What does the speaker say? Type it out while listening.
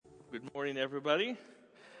Good morning, everybody.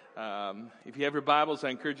 If you have your Bibles, I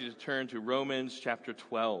encourage you to turn to Romans chapter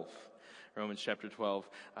 12. Romans chapter 12.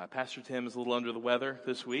 Pastor Tim is a little under the weather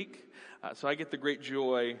this week, so I get the great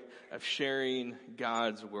joy of sharing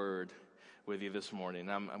God's Word with you this morning.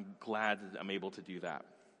 I'm glad that I'm able to do that.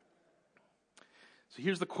 So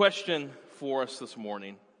here's the question for us this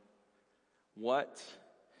morning. What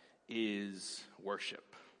is worship?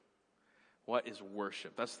 What is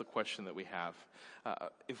worship? That's the question that we have.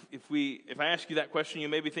 If I ask you that question, you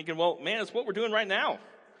may be thinking, well, man, it's what we're doing right now,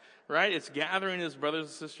 right? It's gathering as brothers and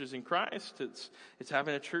sisters in Christ. It's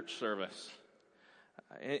having a church service.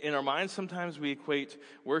 In our minds, sometimes we equate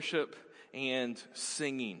worship and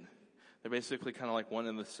singing. They're basically kind of like one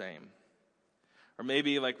and the same. Or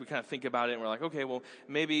maybe like we kind of think about it and we're like, okay, well,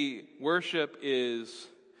 maybe worship is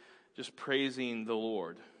just praising the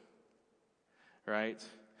Lord, right?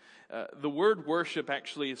 The word worship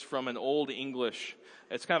actually is from an old English.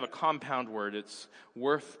 It's kind of a compound word. It's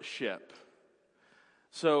worthship.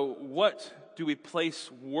 So what do we place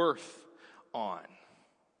worth on?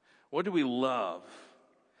 What do we love?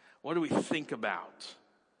 What do we think about?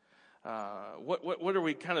 What are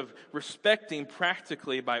we kind of respecting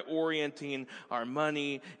practically by orienting our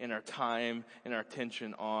money and our time and our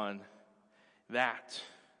attention on? That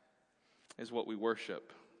is what we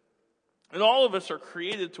worship. And all of us are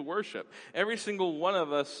created to worship. Every single one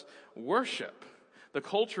of us worship. The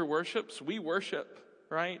culture worships, we worship,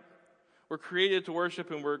 right? We're created to worship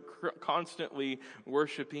and we're constantly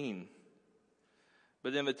worshiping.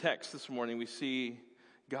 But in the text this morning, we see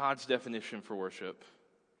God's definition for worship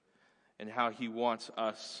and how He wants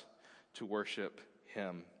us to worship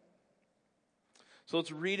Him. So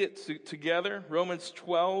let's read it together. Romans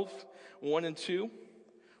 12, 1 and 2.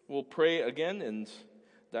 We'll pray again and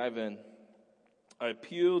dive in. I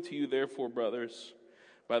appeal to you, therefore, brothers,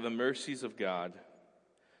 by the mercies of God,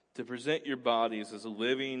 to present your bodies as a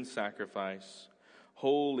living sacrifice,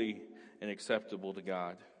 holy and acceptable to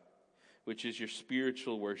God, which is your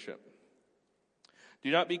spiritual worship.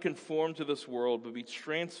 Do not be conformed to this world, but be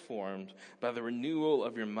transformed by the renewal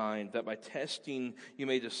of your mind, that by testing you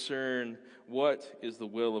may discern what is the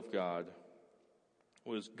will of God,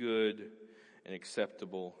 what is good and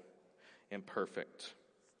acceptable and perfect.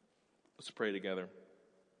 Let's pray together.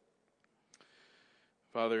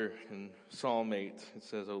 Father, in Psalm 8, it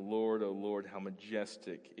says, O Lord, how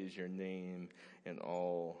majestic is your name in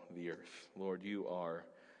all the earth. Lord, you are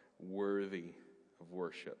worthy of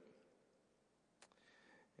worship.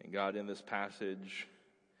 And God, in this passage,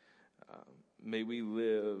 may we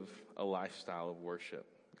live a lifestyle of worship.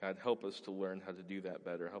 God, help us to learn how to do that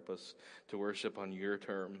better. Help us to worship on your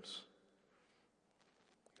terms.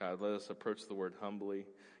 God, let us approach the word humbly.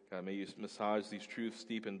 God, may you massage these truths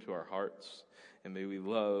deep into our hearts, and may we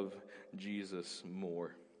love Jesus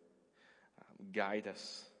more. Guide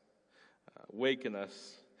us, waken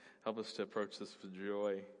us, help us to approach this with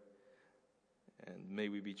joy, and may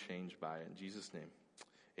we be changed by it. In Jesus' name,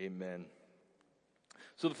 amen.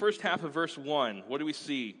 So the first half of verse 1, what do we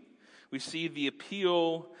see? We see the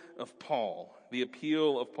appeal of Paul. The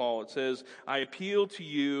appeal of Paul. It says, I appeal to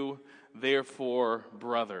you, therefore,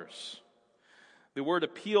 brothers. The word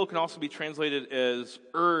appeal can also be translated as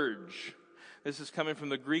urge. This is coming from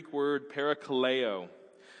the Greek word parakaleo.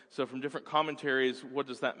 So from different commentaries, what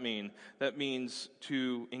does that mean? That means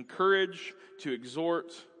to encourage, to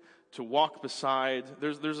exhort, to walk beside.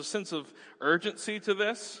 There's a sense of urgency to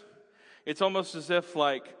this. It's almost as if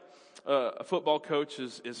like a football coach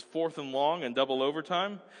is fourth and long and double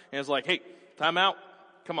overtime. And it's like, hey, time out.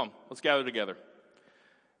 Come on, let's gather together.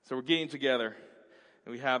 So we're getting together.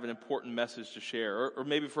 And we have an important message to share. Or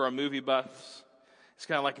maybe for our movie buffs, it's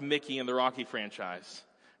kind of like Mickey in the Rocky franchise,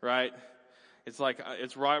 right? It's like,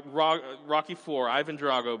 it's Rocky 4, Ivan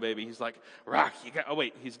Drago, baby. He's like, Rock, oh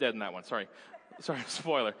wait, he's dead in that one. Sorry,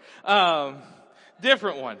 spoiler.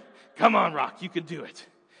 Different one. Come on, Rock, you can do it.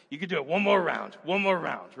 You can do it. One more round,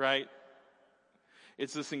 right?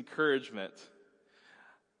 It's this encouragement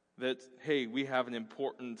that, hey, we have an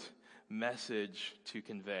important message to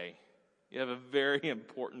convey. You have a very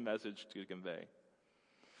important message to convey.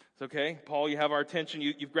 It's okay. Paul, you have our attention.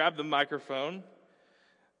 You've grabbed the microphone.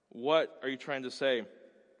 What are you trying to say?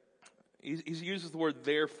 He uses the word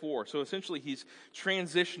therefore. So essentially he's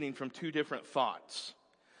transitioning from two different thoughts.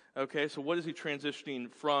 Okay, so what is he transitioning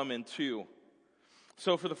from and to?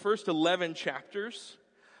 So for the first 11 chapters,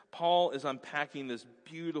 Paul is unpacking this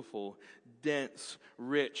beautiful, dense,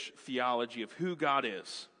 rich theology of who God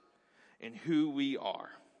is and who we are.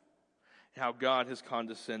 How God has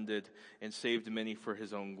condescended and saved many for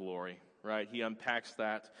his own glory, right? He unpacks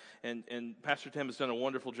that. And Pastor Tim has done a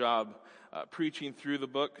wonderful job preaching through the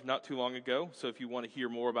book not too long ago. So if you want to hear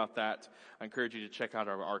more about that, I encourage you to check out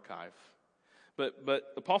our archive.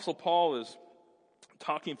 But Apostle Paul is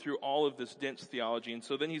talking through all of this dense theology. And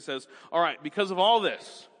so then he says, all right, because of all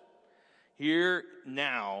this, here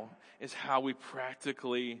now is how we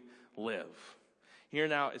practically live. Here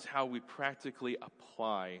now is how we practically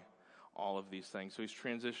apply all of these things. So he's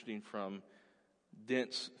transitioning from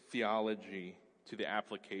dense theology to the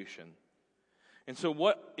application. And so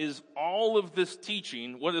what is all of this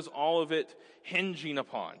teaching, what is all of it hinging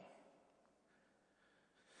upon?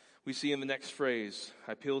 We see in the next phrase,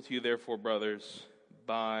 I appeal to you therefore, brothers,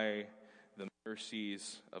 by the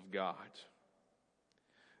mercies of God.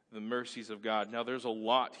 The mercies of God. Now there's a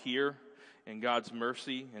lot here in God's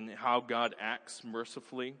mercy and how God acts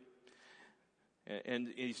mercifully. And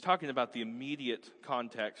he's talking about the immediate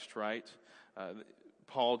context, right?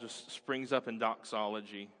 Paul just springs up in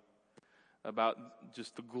doxology about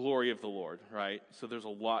just the glory of the Lord, right? So there's a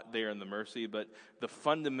lot there in the mercy, but the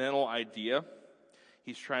fundamental idea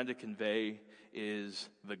he's trying to convey is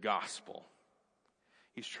the gospel.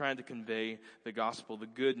 He's trying to convey the gospel, the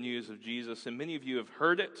good news of Jesus. And many of you have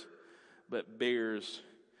heard it, but bears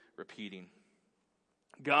repeating.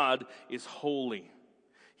 God is holy.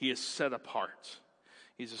 He is set apart.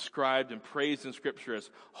 He's described and praised in Scripture as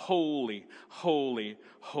holy, holy,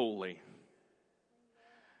 holy.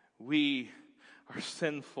 We are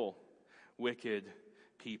sinful, wicked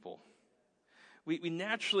people. We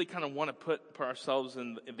naturally kind of want to put ourselves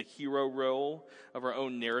in the hero role of our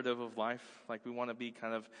own narrative of life. Like we want to be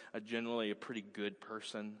kind of generally a pretty good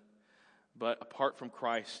person. But apart from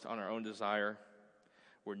Christ on our own desire,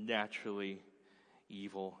 we're naturally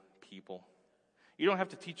evil people. You don't have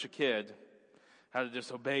to teach a kid how to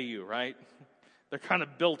disobey you, right? They're kind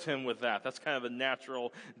of built in with that. That's kind of a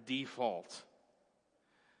natural default.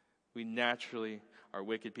 We naturally are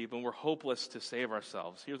wicked people, and we're hopeless to save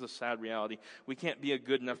ourselves. Here's a sad reality. We can't be a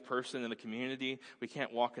good enough person in the community. We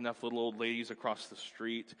can't walk enough little old ladies across the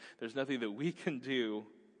street. There's nothing that we can do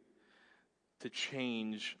to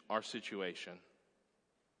change our situation.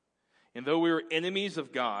 And though we were enemies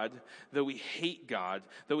of God, though we hate God,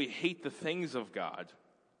 though we hate the things of God,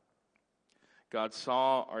 God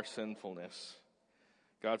saw our sinfulness.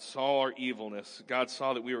 God saw our evilness. God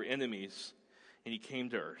saw that we were enemies, and he came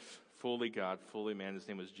to earth. Fully God, fully man. His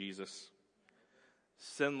name was Jesus.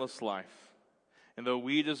 Sinless life. And though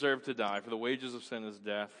we deserve to die, for the wages of sin is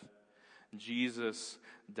death, Jesus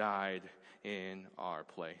died in our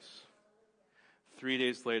place. 3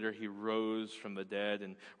 days later, he rose from the dead.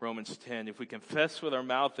 In Romans 10, if we confess with our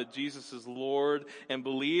mouth that Jesus is Lord and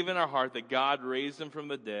believe in our heart that God raised him from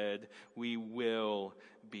the dead, we will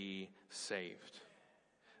be saved.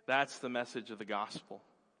 That's the message of the gospel.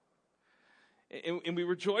 And we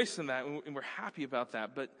rejoice in that, and we're happy about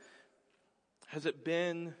that. But has it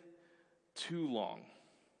been too long?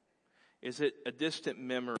 Is it a distant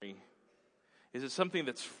memory? Is it something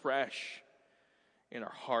that's fresh in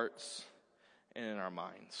our hearts and in our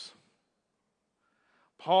minds?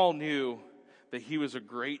 Paul knew that he was a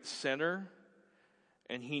great sinner,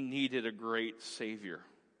 and he needed a great Savior.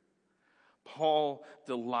 Paul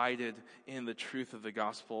delighted in the truth of the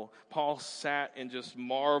gospel. Paul sat and just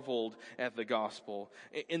marveled at the gospel.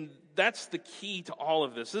 And that's the key to all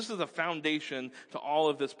of this. This is the foundation to all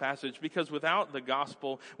of this passage, because without the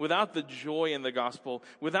gospel, without the joy in the gospel,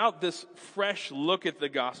 without this fresh look at the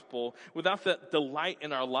gospel, without that delight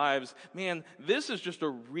in our lives, man, this is just a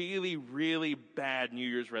really, really bad New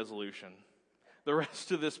Year's resolution. The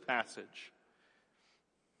rest of this passage.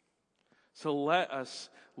 So let us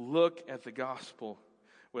look at the gospel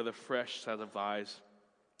with a fresh set of eyes.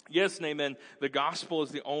 Yes and amen. The gospel is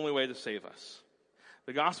the only way to save us.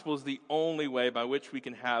 The gospel is the only way by which we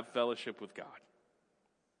can have fellowship with God.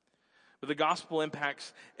 But the gospel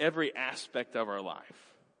impacts every aspect of our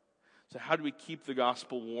life. So how do we keep the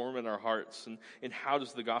gospel warm in our hearts? And how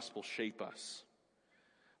does the gospel shape us?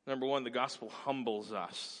 Number one, the gospel humbles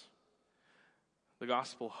us. The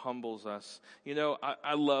gospel humbles us. You know,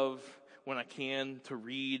 I love when I can to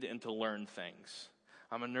read and to learn things.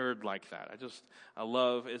 I'm a nerd like that. I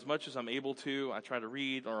love, as much as I'm able to, I try to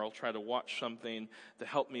read, or I'll try to watch something to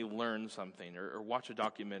help me learn something, or watch a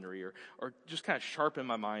documentary, or just kind of sharpen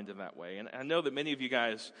my mind in that way. And I know that many of you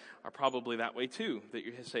guys are probably that way too, that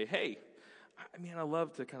you say, hey, I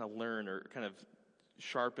love to kind of learn or kind of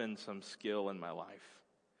sharpen some skill in my life.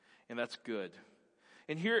 And that's good.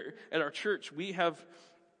 And here at our church, we have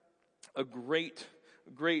a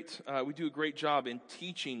we do a great job in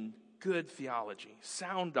teaching good theology,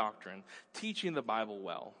 sound doctrine, teaching the Bible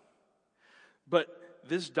well. But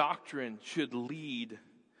this doctrine should lead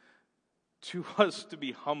to us to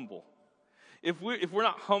be humble. If we're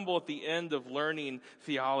not humble at the end of learning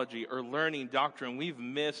theology or learning doctrine, we've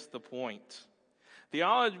missed the point.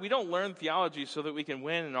 Theology, we don't learn theology so that we can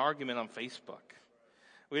win an argument on Facebook.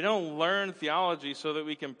 We don't learn theology so that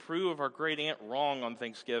we can prove our great aunt wrong on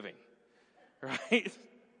Thanksgiving. Right?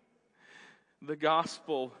 The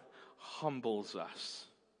gospel humbles us.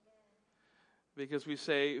 Because we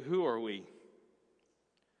say, who are we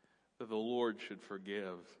that the Lord should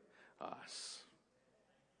forgive us?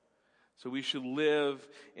 So we should live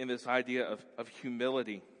in this idea of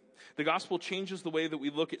humility. The gospel changes the way that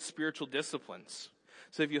we look at spiritual disciplines.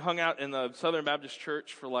 So if you hung out in the Southern Baptist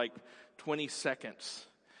Church for like 20 seconds,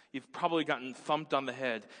 you've probably gotten thumped on the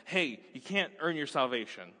head. Hey, you can't earn your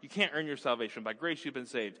salvation. You can't earn your salvation. By grace you've been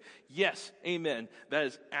saved. Yes, amen. That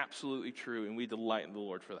is absolutely true, and we delight in the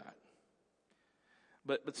Lord for that.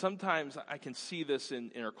 But sometimes I can see this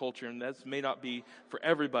in our culture, and that may not be for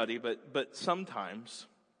everybody, but sometimes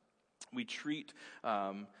we treat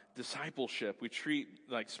discipleship, we treat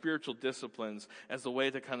like spiritual disciplines as a way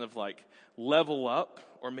to kind of like level up,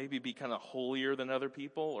 or maybe be kind of holier than other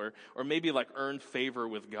people, or maybe like earn favor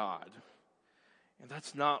with God. And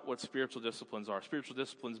that's not what spiritual disciplines are. Spiritual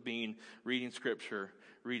disciplines being reading scripture,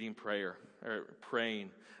 reading prayer, or praying,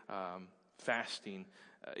 fasting,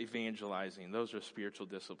 evangelizing. Those are spiritual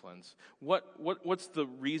disciplines. What's the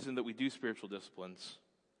reason that we do spiritual disciplines?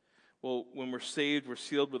 Well, when we're saved, we're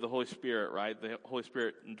sealed with the Holy Spirit, right? The Holy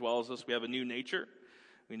Spirit indwells us. We have a new nature.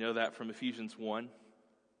 We know that from Ephesians 1.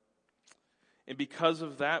 And because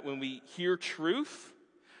of that, when we hear truth,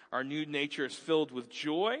 our new nature is filled with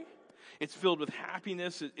joy. It's filled with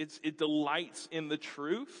happiness. It delights in the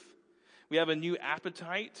truth. We have a new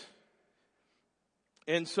appetite.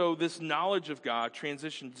 And so this knowledge of God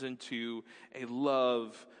transitions into a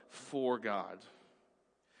love for God.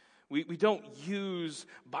 We don't use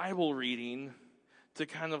Bible reading to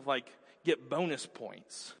kind of like get bonus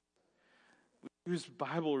points. We use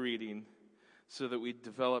Bible reading so that we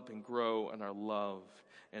develop and grow in our love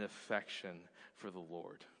and affection for the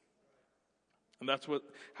Lord. And that's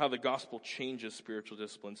how the gospel changes spiritual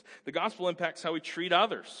disciplines. The gospel impacts how we treat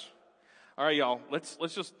others. All right, y'all, let's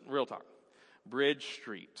just real talk. Bridge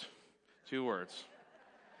Street. 2 words.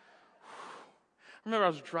 I remember I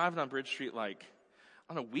was driving on Bridge Street like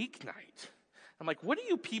on a weeknight. I'm like, what do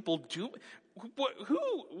you people do?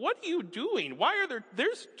 What are you doing? Why are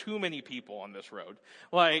there's too many people on this road?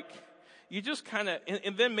 Like, you just kind of,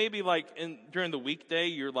 and then maybe like during the weekday,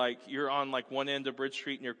 you're on like one end of Bridge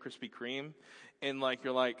Street near Krispy Kreme, and like,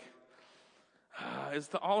 you're like, is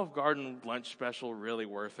the Olive Garden lunch special really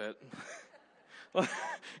worth it?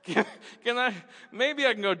 Maybe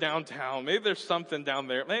I can go downtown. Maybe there's something down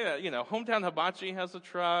there. Maybe, Hometown Hibachi has a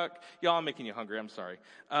truck. Y'all, I'm making you hungry. I'm sorry.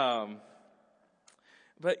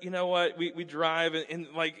 But you know what? We drive and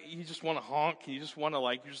like, you just want to honk. And you just want to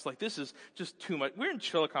you're just like, this is just too much. We're in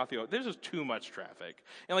Chillicothe. There's just too much traffic.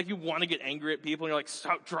 And like, you want to get angry at people and you're like,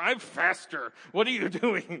 stop, drive faster. What are you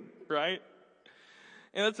doing? Right?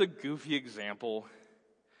 And that's a goofy example.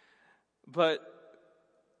 But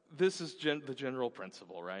this is the general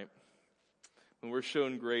principle, right? When we're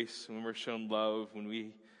shown grace, when we're shown love, when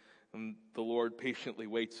the Lord patiently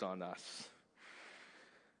waits on us,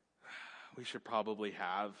 we should probably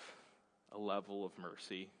have a level of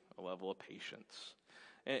mercy, a level of patience.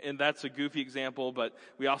 And that's a goofy example, but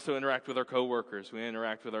we also interact with our coworkers, we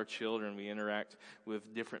interact with our children, we interact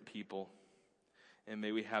with different people. And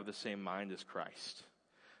may we have the same mind as Christ,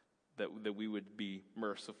 that we would be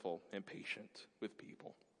merciful and patient with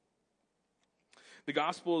people. The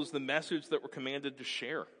gospel is the message that we're commanded to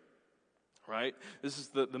share, right? This is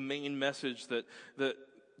the main message that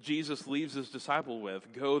Jesus leaves his disciple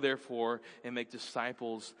with. Go, therefore, and make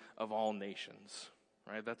disciples of all nations,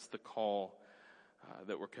 right? That's the call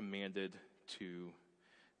that we're commanded to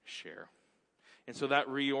share. And so that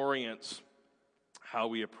reorients how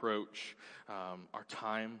we approach our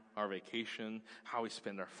time, our vacation, how we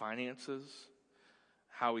spend our finances,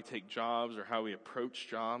 how we take jobs or how we approach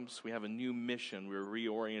jobs. We have a new mission. We're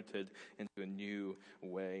reoriented into a new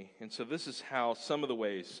way. And so this is how some of the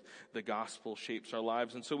ways the gospel shapes our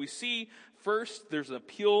lives. And so we see first there's an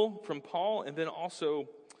appeal from Paul, and then also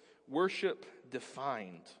worship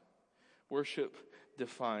defined. Worship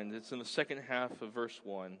defined. It's in the second half of verse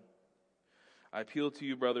 1. I appeal to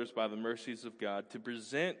you, brothers, by the mercies of God, to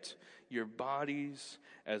present your bodies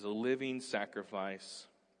as a living sacrifice,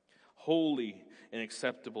 holy and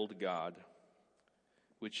acceptable to God,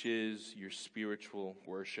 which is your spiritual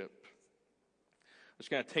worship. I'm just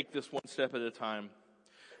going to take this one step at a time.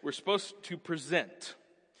 We're supposed to present.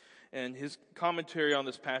 And his commentary on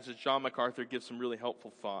this passage, John MacArthur, gives some really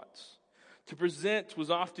helpful thoughts. To present was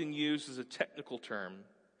often used as a technical term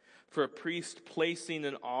for a priest placing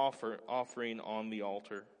an offering on the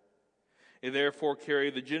altar. It therefore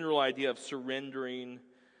carried the general idea of surrendering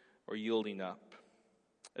or yielding up.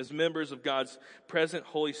 As members of God's present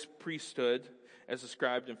holy priesthood, as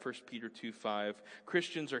described in 1 Peter 2:5,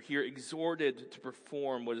 Christians are here exhorted to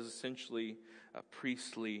perform what is essentially a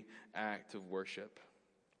priestly act of worship.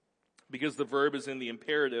 Because the verb is in the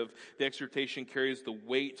imperative, the exhortation carries the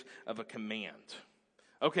weight of a command.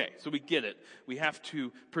 Okay, so we get it. We have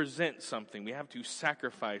to present something. We have to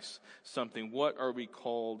sacrifice something. What are we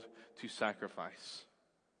called to sacrifice?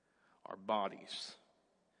 Our bodies.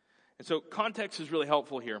 And so context is really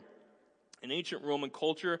helpful here. In ancient Roman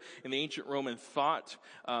culture, in the ancient Roman thought,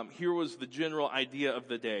 here was the general idea of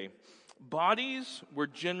the day. Bodies were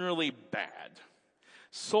generally bad.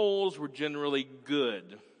 Souls were generally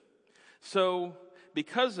good. So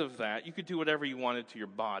because of that, you could do whatever you wanted to your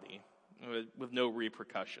body with no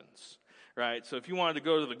repercussions, right? So if you wanted to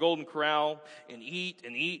go to the Golden Corral and eat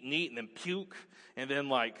and eat and eat and then puke and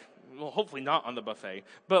then hopefully not on the buffet,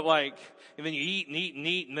 but and then you eat and eat and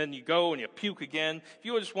eat and then you go and you puke again. If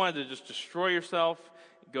you just wanted to just destroy yourself,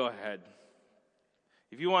 go ahead.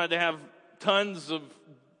 If you wanted to have tons of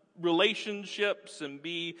relationships and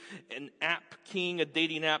be an app king, a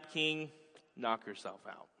dating app king, knock yourself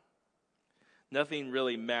out. Nothing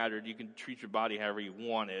really mattered. You can treat your body however you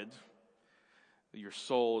wanted. Your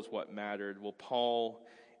soul is what mattered. Well, Paul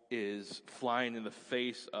is flying in the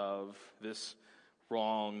face of this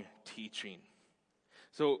wrong teaching.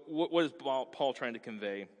 So what is Paul trying to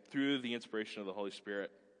convey through the inspiration of the Holy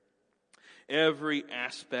Spirit? Every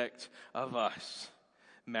aspect of us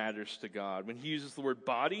matters to God. When he uses the word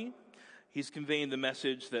body, he's conveying the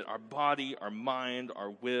message that our body, our mind,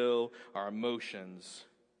 our will, our emotions,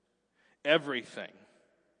 everything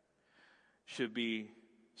should be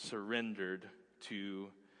surrendered to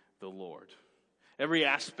the Lord. Every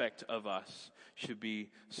aspect of us should be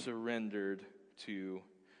surrendered to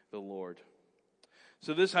the Lord.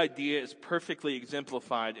 So this idea is perfectly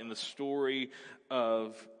exemplified in the story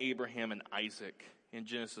of Abraham and Isaac in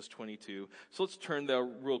Genesis 22. So let's turn there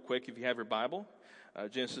real quick if you have your Bible.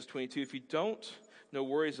 Genesis 22. If you don't, no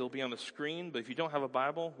worries, it'll be on the screen. But if you don't have a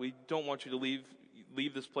Bible, we don't want you to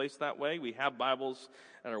leave this place that way. We have Bibles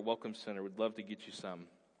at our Welcome Center. We'd love to get you some.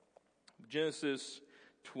 Genesis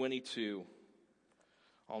 22.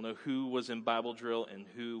 I'll know who was in Bible drill and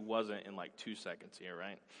who wasn't in 2 seconds here,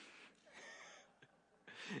 right?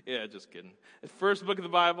 Yeah, just kidding. The first book of the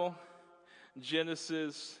Bible,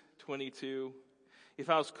 Genesis 22. If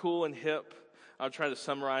I was cool and hip, I would try to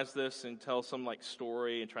summarize this and tell some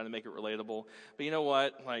story and try to make it relatable. But you know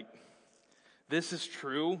what? This is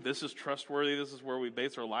true. This is trustworthy. This is where we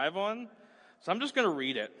base our life on. So I'm just going to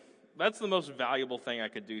read it. That's the most valuable thing I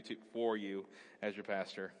could do for you as your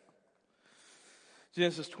pastor.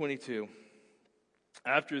 Genesis 22.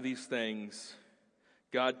 After these things,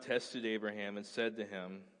 God tested Abraham and said to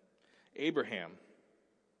him, Abraham.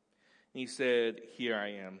 And he said, Here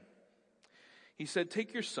I am. He said,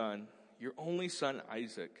 Take your son, your only son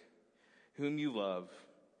Isaac, whom you love,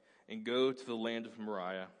 and go to the land of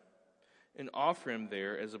Moriah, and offer him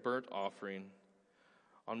there as a burnt offering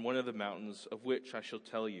on one of the mountains of which I shall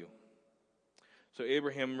tell you. So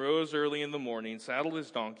Abraham rose early in the morning, saddled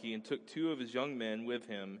his donkey, and took 2 of his young men with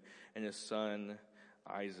him and his son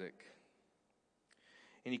Isaac.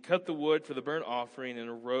 And he cut the wood for the burnt offering and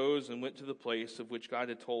arose and went to the place of which God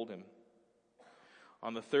had told him.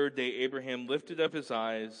 On the 3rd day, Abraham lifted up his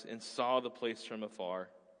eyes and saw the place from afar.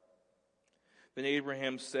 Then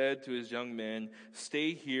Abraham said to his young men,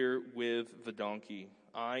 Stay here with the donkey.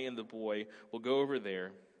 I and the boy will go over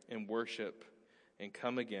there and worship and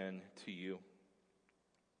come again to you.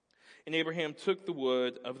 And Abraham took the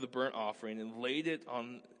wood of the burnt offering and laid it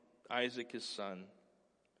on Isaac his son.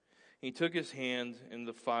 He took his hand in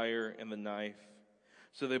the fire and the knife.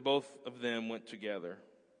 So they both of them went together.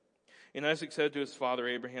 And Isaac said to his father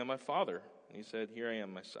Abraham, My father. And he said, Here I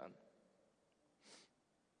am, my son.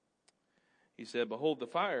 He said, Behold the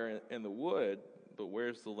fire and the wood, but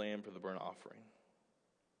where's the lamb for the burnt offering?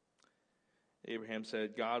 Abraham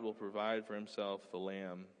said, God will provide for himself the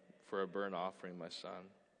lamb for a burnt offering, my son.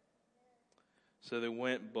 So they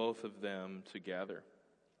went both of them together.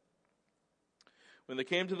 When they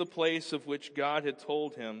came to the place of which God had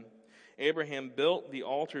told him, Abraham built the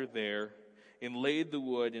altar there and laid the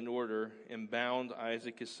wood in order and bound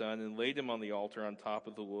Isaac his son and laid him on the altar on top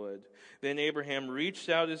of the wood. Then Abraham reached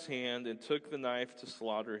out his hand and took the knife to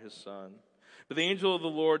slaughter his son. But the angel of the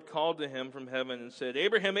Lord called to him from heaven and said,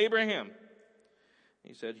 Abraham, Abraham.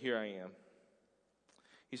 He said, "Here I am."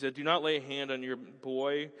 He said, "Do not lay a hand on your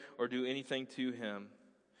boy or do anything to him.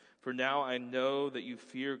 For now I know that you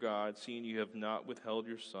fear God, seeing you have not withheld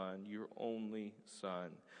your son, your only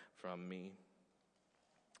son, from me."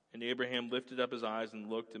 And Abraham lifted up his eyes and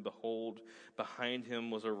looked, and behold, behind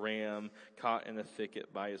him was a ram caught in a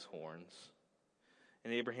thicket by his horns.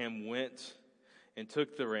 And Abraham went and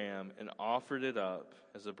took the ram and offered it up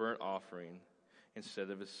as a burnt offering instead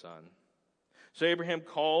of his son. So Abraham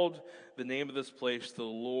called the name of this place, "The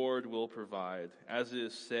Lord will provide." As it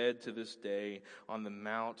is said to this day, "On the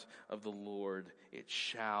mount of the Lord it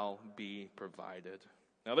shall be provided."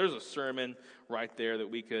 Now there's a sermon right there that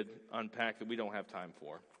we could unpack that we don't have time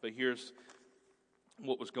for. But here's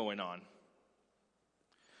what was going on.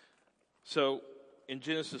 So in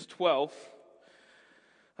Genesis 12,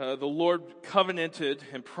 the Lord covenanted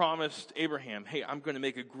and promised Abraham, "Hey, I'm going to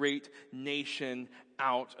make a great nation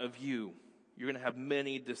out of you. You're going to have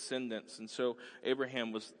many descendants." And so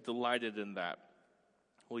Abraham was delighted in that.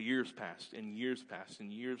 Well, years passed, and years passed,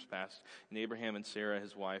 and years passed. And Abraham and Sarah,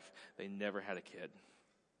 his wife, they never had a kid.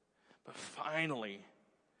 But finally,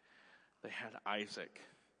 they had Isaac.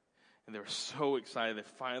 And they were so excited. They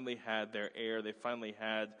finally had their heir. They finally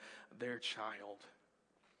had their child.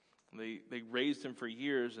 They raised him for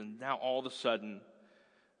years, and now all of a sudden,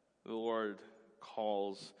 the Lord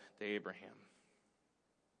calls to Abraham.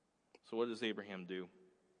 So what does Abraham do?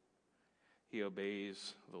 He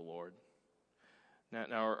obeys the Lord.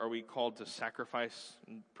 Now, are we called to sacrifice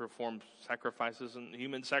and perform sacrifices and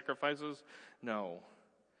human sacrifices? No.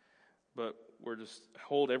 But we're just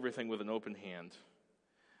hold everything with an open hand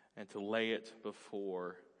and to lay it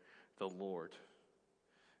before the Lord.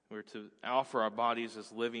 We're to offer our bodies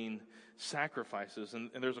as living sacrifices.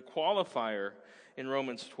 And there's a qualifier in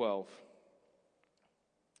Romans 12.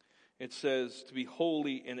 It says to be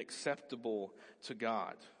holy and acceptable to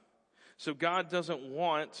God. So God doesn't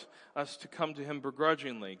want us to come to him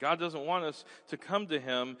begrudgingly. God doesn't want us to come to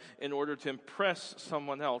him in order to impress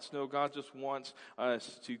someone else. No, God just wants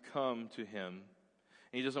us to come to him.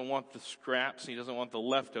 And he doesn't want the scraps. He doesn't want the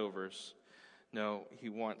leftovers. No, he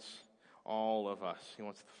wants all of us. He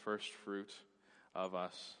wants the first fruit of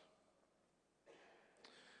us.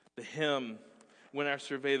 The hymn, "When I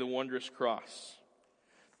Survey the Wondrous Cross,"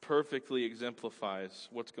 perfectly exemplifies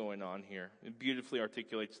what's going on here. It beautifully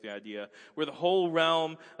articulates the idea. We're the whole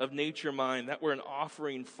realm of nature mind, that we're an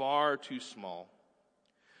offering far too small.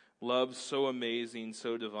 Love so amazing,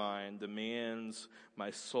 so divine, demands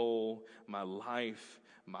my soul, my life,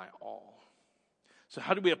 my all. So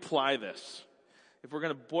how do we apply this? If we're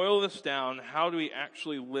going to boil this down, how do we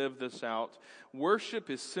actually live this out? Worship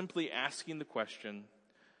is simply asking the question,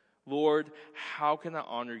 "Lord, how can I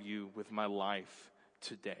honor you with my life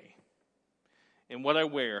today? And what I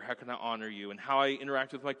wear, how can I honor you? And how I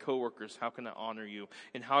interact with my coworkers, how can I honor you?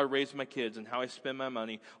 And how I raise my kids and how I spend my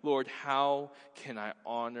money, Lord, how can I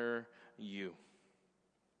honor you?"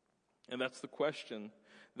 And that's the question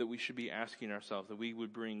that we should be asking ourselves, that we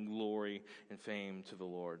would bring glory and fame to the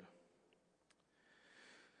Lord.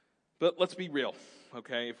 But let's be real,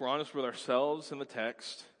 okay? If we're honest with ourselves in the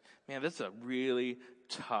text, man, that's a really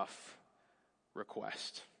tough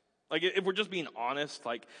request. Like, if we're just being honest,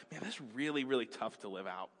 like, man, that's really, really tough to live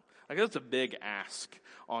out. Like, that's a big ask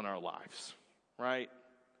on our lives, right?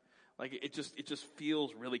 Like, it just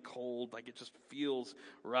feels really cold. Like, it just feels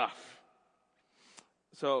rough.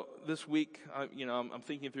 So this week, I'm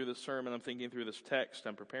thinking through this sermon. I'm thinking through this text.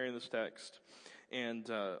 I'm preparing this text. And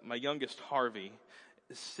my youngest, Harvey,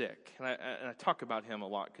 is sick. And I talk about him a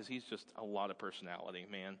lot because he's just a lot of personality,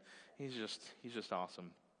 man. He's just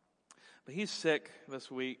awesome. But he's sick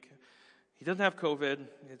this week. He doesn't have COVID.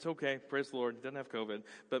 It's okay. Praise the Lord. He doesn't have COVID.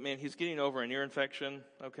 But man, he's getting over an ear infection,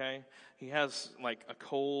 okay? He has like a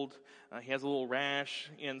cold. He has a little rash.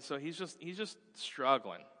 And so he's just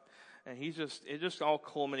struggling. And it just all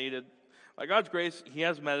culminated. By God's grace, he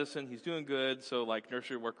has medicine. He's doing good. So like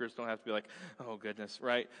nursery workers don't have to be like, "Oh goodness,"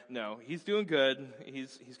 right? No, he's doing good.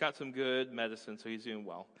 He's got some good medicine, so he's doing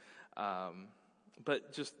well.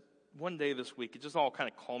 But just one day this week, it just all kind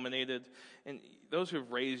of culminated. And those who have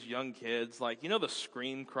raised young kids, like, the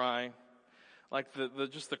scream cry, like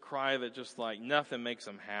the cry that just like nothing makes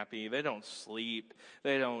them happy. They don't sleep.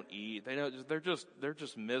 They don't eat. They're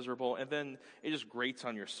just miserable. And then it just grates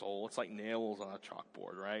on your soul. It's like nails on a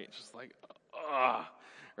chalkboard, right? It's just like,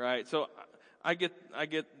 right? So I get,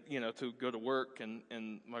 to go to work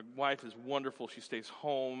and my wife is wonderful. She stays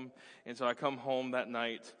home. And so I come home that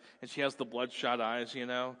night and she has the bloodshot eyes,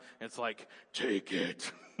 and it's like, "Take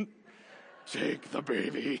it." Take the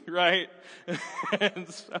baby, right?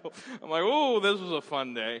 And so I'm like, "Oh, this was a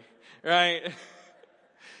fun day," right?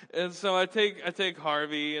 And so I take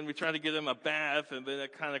Harvey, and we try to get him a bath, and then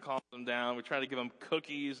it kind of calms him down. We try to give him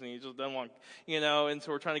cookies, and he just doesn't want, and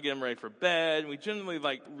so we're trying to get him ready for bed. We generally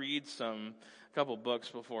read a couple books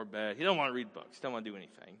before bed. He don't want to read books. He don't want to do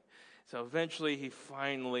anything. So eventually he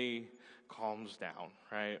finally calms down,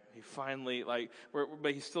 right? He finally,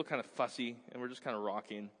 but he's still kind of fussy, and we're just kind of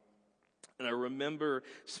rocking. And I remember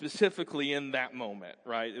specifically in that moment,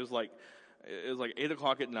 right? It was like 8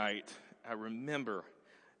 o'clock at night. I remember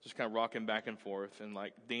just kind of rocking back and forth and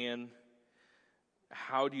Dan,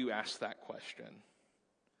 how do you ask that question?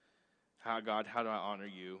 How do I honor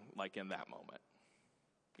you in that moment?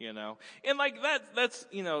 And that's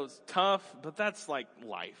it's tough, but that's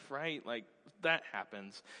life, right? That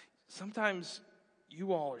happens. Sometimes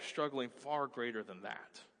you all are struggling far greater than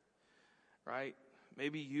that, right?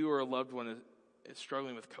 Maybe you or a loved one is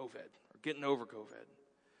struggling with COVID or getting over COVID.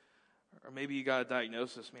 Or maybe you got a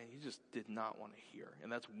diagnosis, man, you just did not want to hear.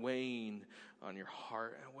 And that's weighing on your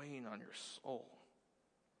heart and weighing on your soul.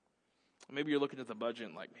 Maybe you're looking at the budget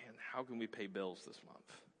and man, how can we pay bills this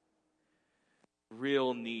month?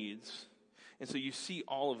 Real needs. And so you see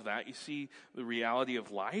all of that. You see the reality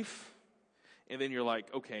of life. And then you're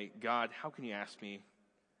like, okay, God, how can you ask me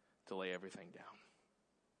to lay everything down?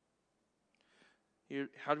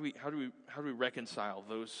 How do we reconcile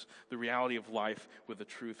the reality of life with the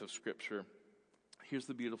truth of Scripture? Here's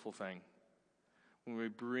the beautiful thing. When we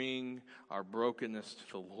bring our brokenness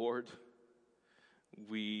to the Lord,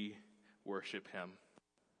 we worship Him.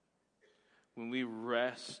 When we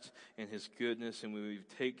rest in His goodness and when we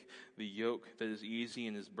take the yoke that is easy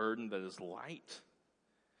and His burden that is light,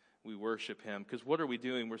 we worship Him. Because what are we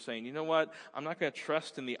doing? We're saying, you know what? I'm not going to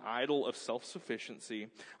trust in the idol of self-sufficiency.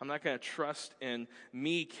 I'm not going to trust in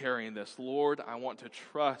me carrying this. Lord, I want to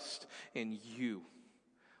trust in You.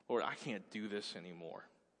 Lord, I can't do this anymore.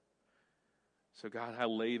 So God, I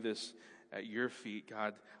lay this at Your feet.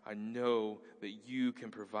 God, I know that You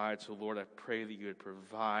can provide. So Lord, I pray that You would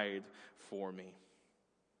provide for me.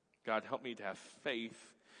 God, help me to have faith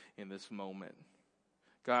in this moment.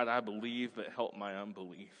 God, I believe, but help my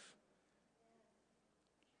unbelief.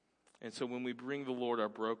 And so when we bring the Lord our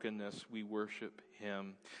brokenness, we worship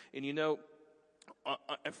Him. And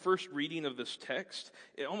at first reading of this text,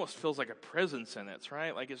 it almost feels like a prison sentence,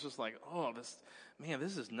 right? It's just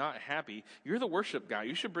this is not happy. You're the worship guy.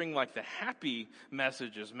 You should bring the happy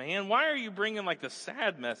messages, man. Why are you bringing the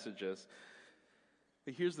sad messages?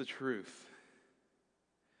 But here's the truth.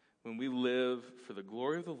 When we live for the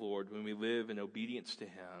glory of the Lord, when we live in obedience to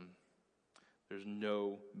Him, there's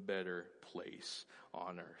no better place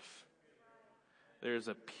on earth. There's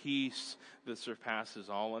a peace that surpasses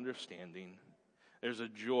all understanding. There's a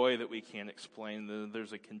joy that we can't explain.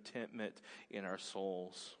 There's a contentment in our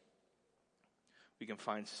souls. We can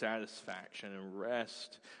find satisfaction and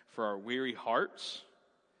rest for our weary hearts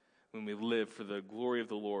when we live for the glory of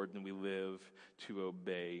the Lord and we live to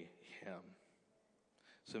obey Him.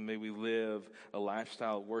 So may we live a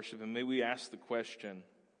lifestyle of worship, and may we ask the question,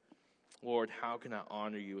 Lord, how can I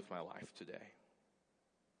honor You with my life today?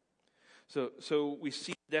 So we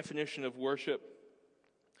see the definition of worship,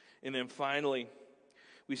 and then finally,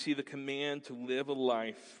 we see the command to live a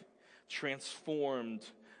life transformed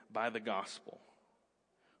by the gospel.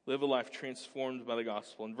 Live a life transformed by the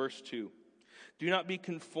gospel. In verse 2, do not be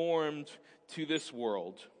conformed to this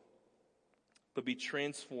world, but be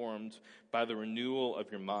transformed by the renewal of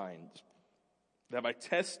your mind, that by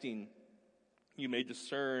testing you may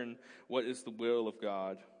discern what is the will of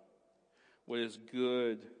God, what is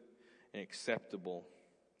good and acceptable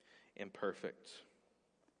and perfect.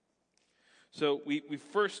 So we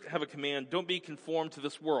first have a command, don't be conformed to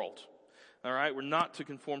this world. All right, we're not to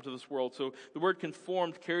conform to this world. So the word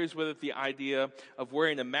conformed carries with it the idea of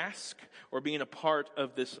wearing a mask or being a part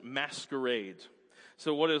of this masquerade.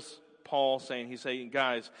 So what is Paul saying? He's saying,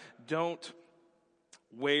 guys, don't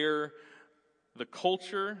wear the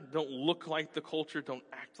culture, don't look like the culture, don't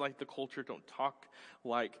act like the culture, don't talk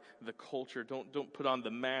like the culture, don't put on the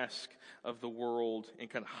mask of the world and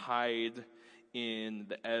kind of hide in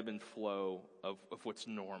the ebb and flow of what's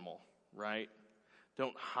normal, right?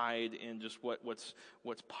 Don't hide in just what's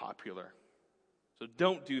popular. So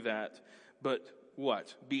don't do that, but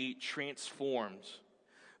what? Be transformed.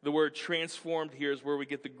 The word transformed here is where we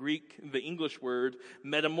get the English word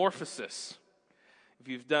metamorphosis. If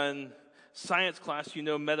you've done science class, you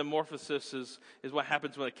know metamorphosis is what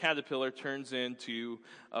happens when a caterpillar turns into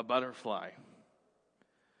a butterfly.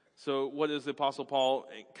 So what is the Apostle Paul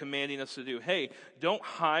commanding us to do? Hey, don't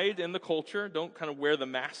hide in the culture. Don't kind of wear the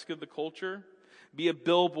mask of the culture. Be a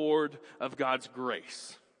billboard of God's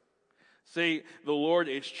grace. Say, the Lord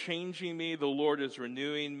is changing me. The Lord is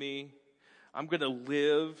renewing me. I'm going to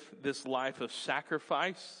live this life of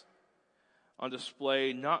sacrifice on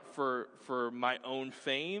display, not for my own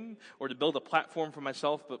fame or to build a platform for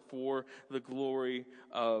myself, but for the glory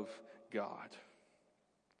of God.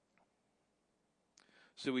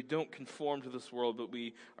 So we don't conform to this world, but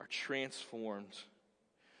we are transformed.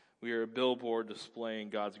 We are a billboard displaying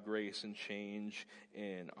God's grace and change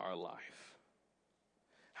in our life.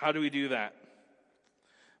 How do we do that?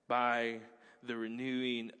 By the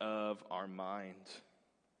renewing of our mind.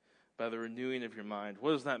 By the renewing of your mind.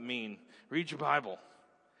 What does that mean? Read your Bible.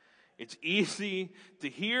 It's easy to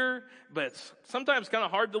hear, but it's sometimes kind of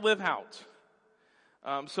hard to live out.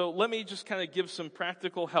 So let me just kind of give some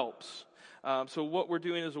practical helps. So what we're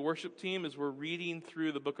doing as a worship team is we're reading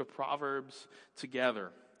through the book of Proverbs together.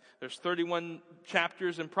 There's 31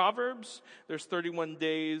 chapters in Proverbs. There's 31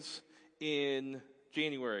 days in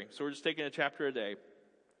January. So we're just taking a chapter a day.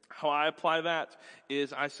 How I apply that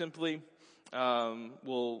is I simply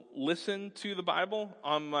will listen to the Bible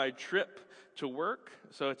on my trip to work.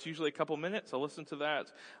 So it's usually a couple minutes. I'll listen to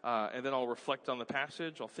that, and then I'll reflect on the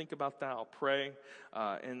passage. I'll think about that. I'll pray,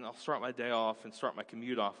 and I'll start my day off and start my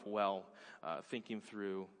commute off well, thinking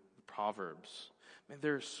through the Proverbs. Man,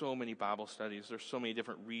 there's so many Bible studies. There's so many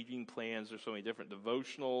different reading plans. There's so many different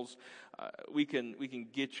devotionals. We can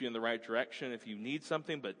get you in the right direction if you need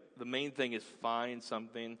something, but the main thing is find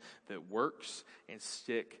something that works and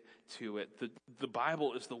stick to it. The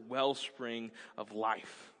Bible is the wellspring of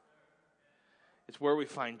life. It's where we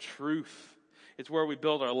find truth. It's where we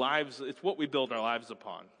build our lives. It's what we build our lives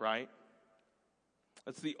upon, right?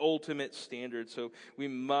 That's the ultimate standard. So we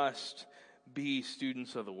must be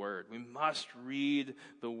students of the Word. We must read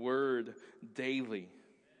the Word daily.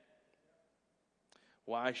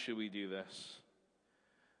 Why should we do this?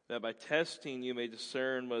 That by testing you may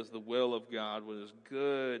discern what is the will of God, what is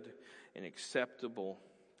good and acceptable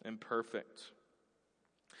and perfect.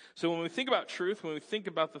 So when we think about truth, when we think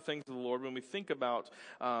about the things of the Lord, when we think about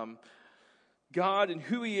God and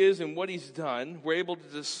who He is and what He's done, we're able to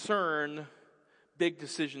discern big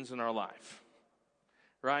decisions in our life,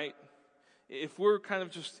 right? If we're kind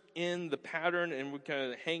of just in the pattern and we're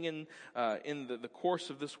kind of hanging in the course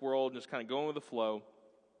of this world and just kind of going with the flow,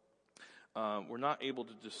 we're not able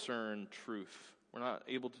to discern truth. We're not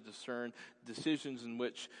able to discern decisions in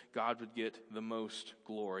which God would get the most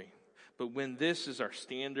glory. But when this is our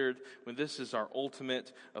standard, when this is our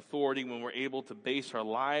ultimate authority, when we're able to base our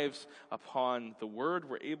lives upon the Word,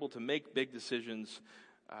 we're able to make big decisions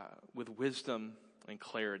with wisdom and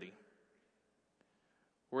clarity.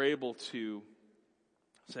 We're able to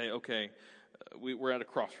say, okay, we're at a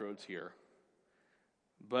crossroads here.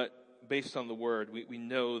 But based on the Word, we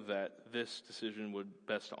know that this decision would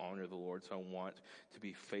best honor the Lord, so I want to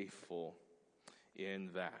be faithful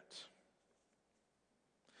in that.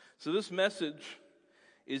 So this message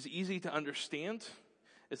is easy to understand.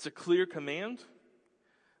 It's a clear command,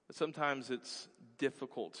 but sometimes it's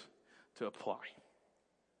difficult to apply.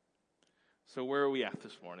 So where are we at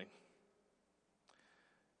this morning?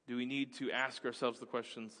 Do we need to ask ourselves the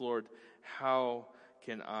questions, Lord, how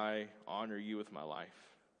can I honor you with my life?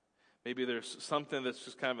 Maybe there's something that's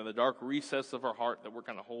just kind of in the dark recess of our heart that we're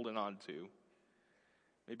kind of holding on to.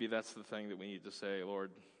 Maybe that's the thing that we need to say,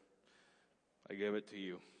 Lord, I give it to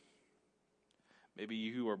you. Maybe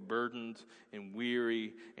you are burdened and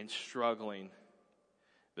weary and struggling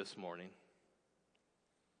this morning.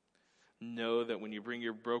 Know that when you bring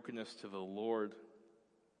your brokenness to the Lord,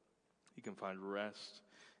 you can find rest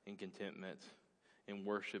and contentment and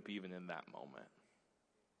worship even in that moment.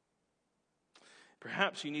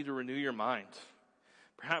 Perhaps you need to renew your mind.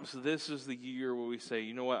 Perhaps this is the year where we say,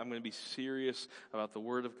 you know what, I'm going to be serious about the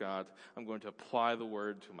Word of God. I'm going to apply the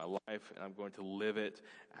Word to my life, and I'm going to live it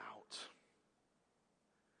out.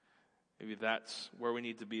 Maybe that's where we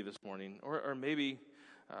need to be this morning. Or maybe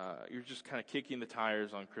you're just kind of kicking the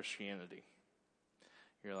tires on Christianity.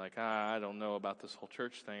 You're like, I don't know about this whole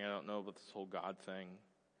church thing. I don't know about this whole God thing.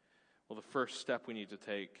 Well, the first step we need to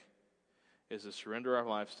take is to surrender our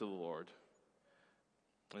lives to the Lord.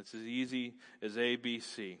 It's as easy as A, B,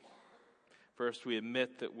 C. First, we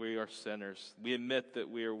admit that we are sinners. We admit that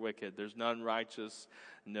we are wicked. There's none righteous,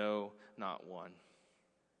 no, not one.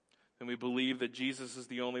 And we believe that Jesus is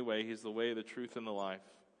the only way. He's the way, the truth, and the life.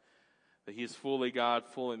 That He is fully God,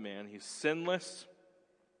 fully man. He's sinless.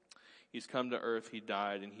 He's come to earth. He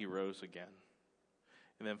died, and He rose again.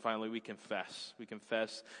 And then finally, we confess. We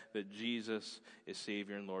confess that Jesus is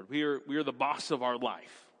Savior and Lord. We are the boss of our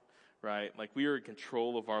life, right? Like we are in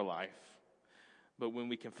control of our life. But when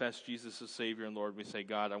we confess Jesus as Savior and Lord, we say,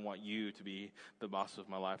 God, I want you to be the boss of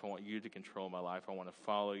my life. I want you to control my life. I want to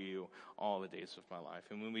follow you all the days of my life.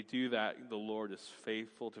 And when we do that, the Lord is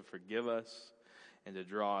faithful to forgive us and to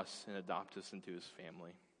draw us and adopt us into his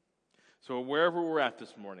family. So wherever we're at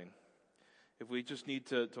this morning, if we just need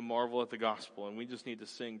to marvel at the gospel and we just need to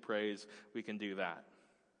sing praise, we can do that.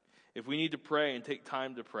 If we need to pray and take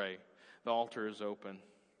time to pray, the altar is open.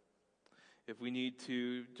 If we need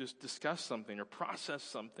to just discuss something or process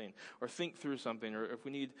something or think through something, or if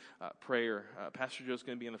we need prayer, Pastor Joe's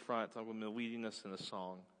going to be in the front. I'm going to be leading us in a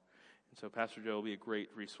song. And so Pastor Joe will be a great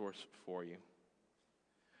resource for you.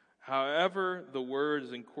 However, the word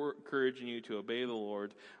is encouraging you to obey the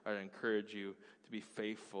Lord, I encourage you to be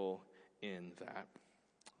faithful in that.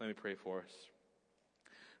 Let me pray for us.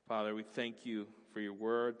 Father, we thank you for your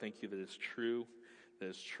word. Thank you that it's true, that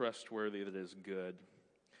it's trustworthy, that it's good.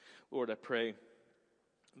 Lord, I pray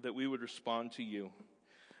that we would respond to you.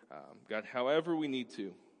 God, however we need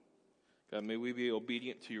to. God, may we be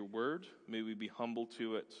obedient to your word. May we be humble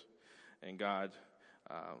to it. And God,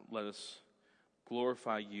 let us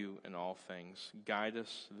glorify you in all things. Guide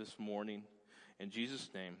us this morning. In Jesus'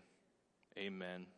 name, amen.